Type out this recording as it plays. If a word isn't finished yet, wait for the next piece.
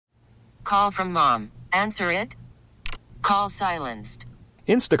Call from mom. Answer it. Call silenced.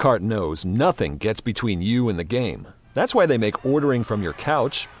 Instacart knows nothing gets between you and the game. That's why they make ordering from your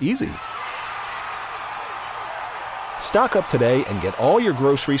couch easy. Stock up today and get all your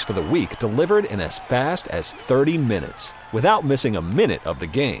groceries for the week delivered in as fast as 30 minutes without missing a minute of the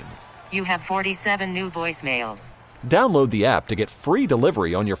game. You have 47 new voicemails. Download the app to get free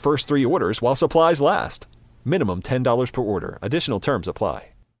delivery on your first 3 orders while supplies last. Minimum $10 per order. Additional terms apply.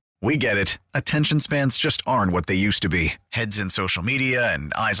 We get it. Attention spans just aren't what they used to be. Heads in social media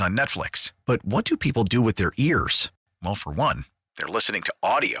and eyes on Netflix. But what do people do with their ears? Well, for one, they're listening to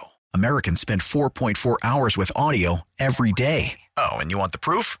audio. Americans spend 4.4 hours with audio every day. Oh, and you want the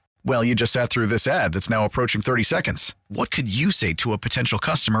proof? Well, you just sat through this ad that's now approaching 30 seconds. What could you say to a potential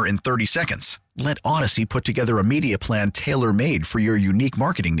customer in 30 seconds? Let Odyssey put together a media plan tailor-made for your unique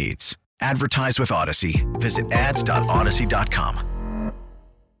marketing needs. Advertise with Odyssey. Visit ads.odyssey.com.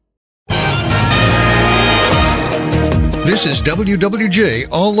 This is WWJ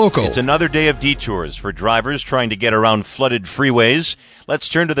All Local. It's another day of detours for drivers trying to get around flooded freeways. Let's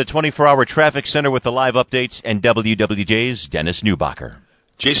turn to the 24-hour traffic center with the live updates and WWJ's Dennis Newbacher.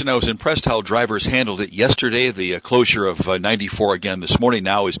 Jason, I was impressed how drivers handled it yesterday. The closure of 94 again this morning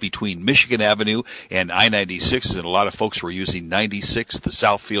now is between Michigan Avenue and I-96, and a lot of folks were using 96, the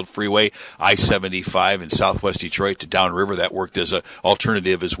Southfield Freeway, I-75 in southwest Detroit to downriver. That worked as an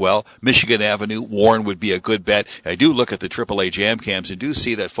alternative as well. Michigan Avenue, Warren would be a good bet. I do look at the AAA jam cams and do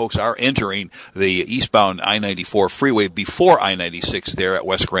see that folks are entering the eastbound I-94 freeway before I-96 there at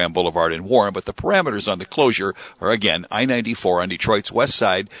West Grand Boulevard in Warren, but the parameters on the closure are, again, I-94 on Detroit's west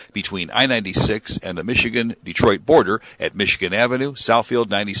side between I-96 and the Michigan-Detroit border at Michigan Avenue, Southfield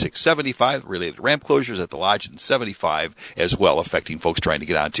 96-75, related ramp closures at the Lodge and 75 as well, affecting folks trying to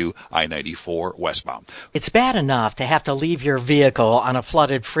get onto I-94 westbound. It's bad enough to have to leave your vehicle on a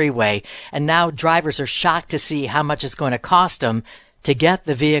flooded freeway, and now drivers are shocked to see how much it's going to cost them to get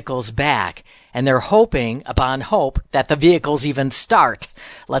the vehicles back. And they're hoping, upon hope, that the vehicles even start.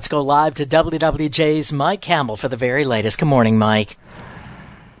 Let's go live to WWJ's Mike Campbell for the very latest. Good morning, Mike.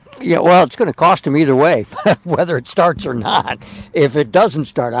 Yeah, well, it's going to cost them either way, whether it starts or not. If it doesn't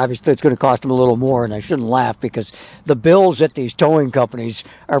start, obviously it's going to cost them a little more, and I shouldn't laugh because the bills at these towing companies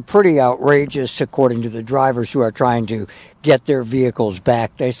are pretty outrageous, according to the drivers who are trying to get their vehicles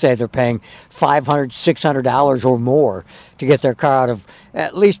back. They say they're paying $500, $600 or more to get their car out of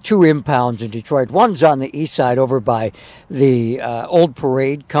at least 2 impounds in Detroit. One's on the east side over by the Old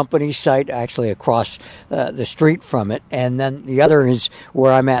Parade Company site, actually across the street from it. And then the other is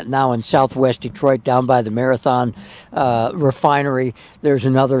where I'm at now in southwest Detroit, down by the Marathon refinery. There's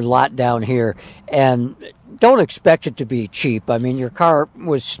another lot down here. And don't expect it to be cheap. I mean, your car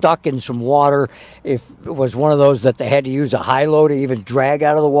was stuck in some water. If it was one of those that they had to use a high-low to even drag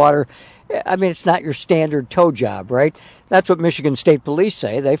out of the water, I mean, it's not your standard tow job, right? That's what Michigan State Police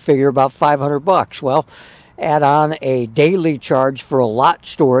say. They figure about $500. Well, add on a daily charge for a lot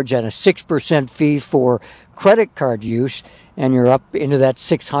storage and a 6% fee for credit card use, and you're up into that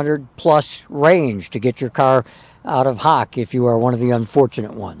 $600+ range to get your car out of hock if you are one of the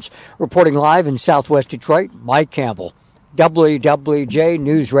unfortunate ones. Reporting live in southwest Detroit, Mike Campbell, WWJ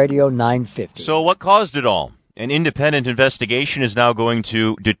News Radio 950. So what caused it all? An independent investigation is now going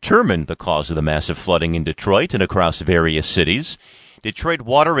to determine the cause of the massive flooding in Detroit and across various cities. Detroit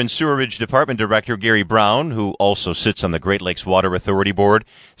Water and Sewerage Department Director Gary Brown, who also sits on the Great Lakes Water Authority Board,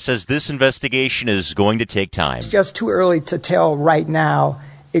 says this investigation is going to take time. It's just too early to tell right now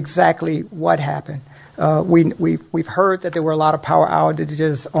exactly what happened. We've heard that there were a lot of power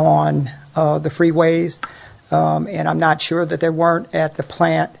outages on the freeways, and I'm not sure that there weren't at the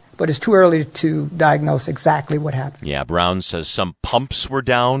plant, but it's too early to diagnose exactly what happened. Yeah, Brown says some pumps were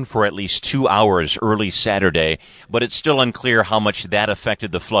down for at least 2 hours early Saturday, but it's still unclear how much that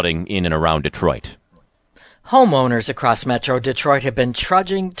affected the flooding in and around Detroit. Homeowners across Metro Detroit have been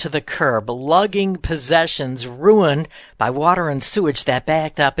trudging to the curb, lugging possessions ruined by water and sewage that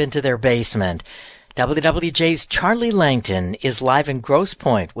backed up into their basement. WWJ's Charlie Langton is live in Grosse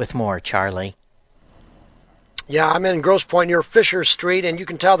Pointe with more. Charlie. Yeah, I'm in Grosse Pointe near Fisher Street, and you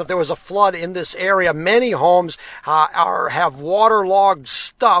can tell that there was a flood in this area. Many homes have waterlogged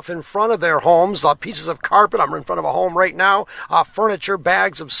stuff in front of their homes, pieces of carpet. I'm in front of a home right now, furniture,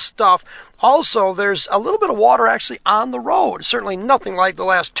 bags of stuff, Also, there's a little bit of water actually on the road. Certainly nothing like the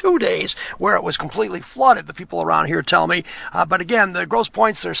last 2 days where it was completely flooded, the people around here tell me. But again, the Grosse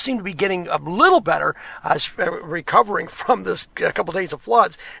Pointes there seem to be getting a little better, recovering from this couple days of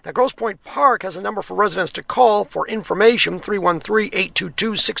floods. Now, Grosse Pointe Park has a number for residents to call for information,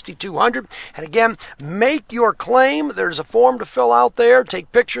 313-822-6200. And again, make your claim. There's a form to fill out there.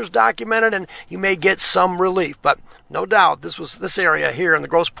 Take pictures, document it, and you may get some relief. But no doubt, this area here in the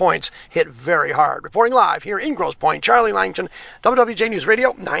Grosse Pointes hit very hard. Reporting live here in Grosse Pointe, Charlie Langton, WWJ News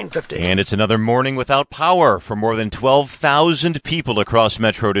Radio 950. And it's another morning without power for more than 12,000 people across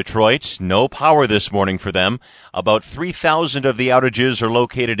Metro Detroit. No power this morning for them. About 3,000 of the outages are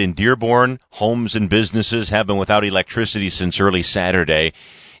located in Dearborn. Homes and businesses have been without electricity since early Saturday.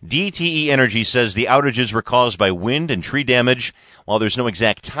 DTE Energy says the outages were caused by wind and tree damage. While there's no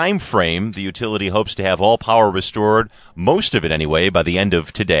exact time frame, the utility hopes to have all power restored, most of it anyway, by the end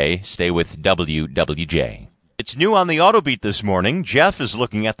of today. Stay with WWJ. It's new on the Autobeat this morning. Jeff is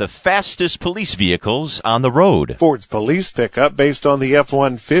looking at the fastest police vehicles on the road. Ford's police pickup, based on the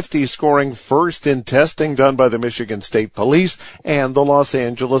F-150, scoring first in testing done by the Michigan State Police and the Los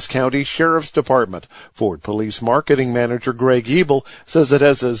Angeles County Sheriff's Department. Ford Police Marketing Manager Greg Ebel says it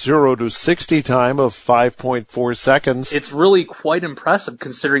has a 0 to 60 time of 5.4 seconds. It's really quite impressive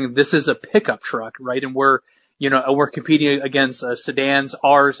considering this is a pickup truck, right? And we're competing against sedans,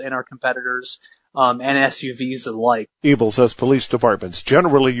 ours, and our competitors. And SUVs alike. Ebel says police departments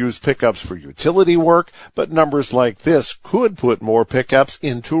generally use pickups for utility work, but numbers like this could put more pickups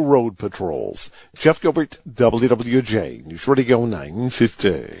into road patrols. Jeff Gilbert, WWJ, News Radio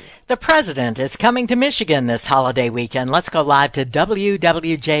 950. The president is coming to Michigan this holiday weekend. Let's go live to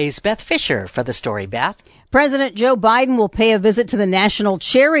WWJ's Beth Fisher for the story, Beth. President Joe Biden will pay a visit to the National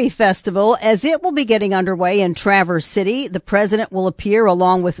Cherry Festival as it will be getting underway in Traverse City. The president will appear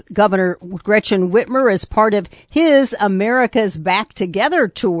along with Governor Gretchen Whitmer as part of his America's Back Together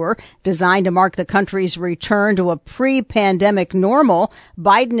tour, designed to mark the country's return to a pre-pandemic normal.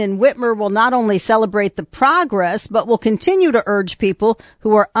 Biden and Whitmer will not only celebrate the progress, but will continue to urge people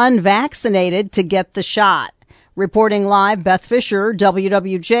who are unvaccinated to get the shot. Reporting live, Beth Fisher,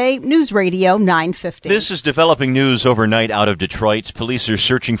 WWJ News Radio 950. This is developing news overnight out of Detroit. Police are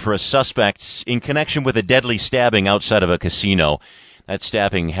searching for a suspect in connection with a deadly stabbing outside of a casino. That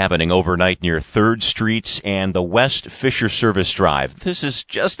stabbing happening overnight near 3rd Street and the West Fisher Service Drive. This is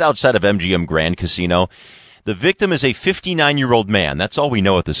just outside of MGM Grand Casino. The victim is a 59-year-old man. That's all we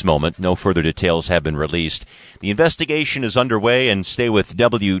know at this moment. No further details have been released. The investigation is underway, and stay with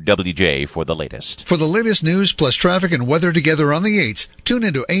WWJ for the latest. For the latest news plus traffic and weather together on the 8s, tune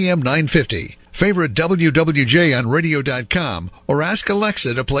into AM 950. Favorite WWJ on radio.com or ask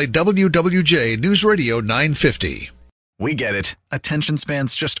Alexa to play WWJ News Radio 950. We get it. Attention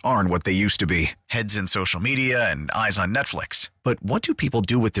spans just aren't what they used to be. Heads in social media and eyes on Netflix. But what do people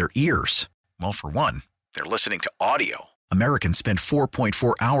do with their ears? Well, for one, they're listening to audio. Americans spend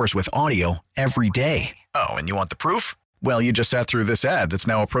 4.4 hours with audio every day. Oh, and you want the proof? Well, you just sat through this ad that's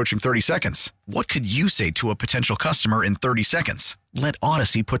now approaching 30 seconds. What could you say to a potential customer in 30 seconds? Let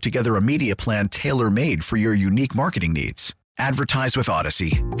Odyssey put together a media plan tailor-made for your unique marketing needs. Advertise with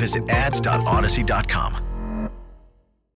Odyssey. Visit ads.odyssey.com.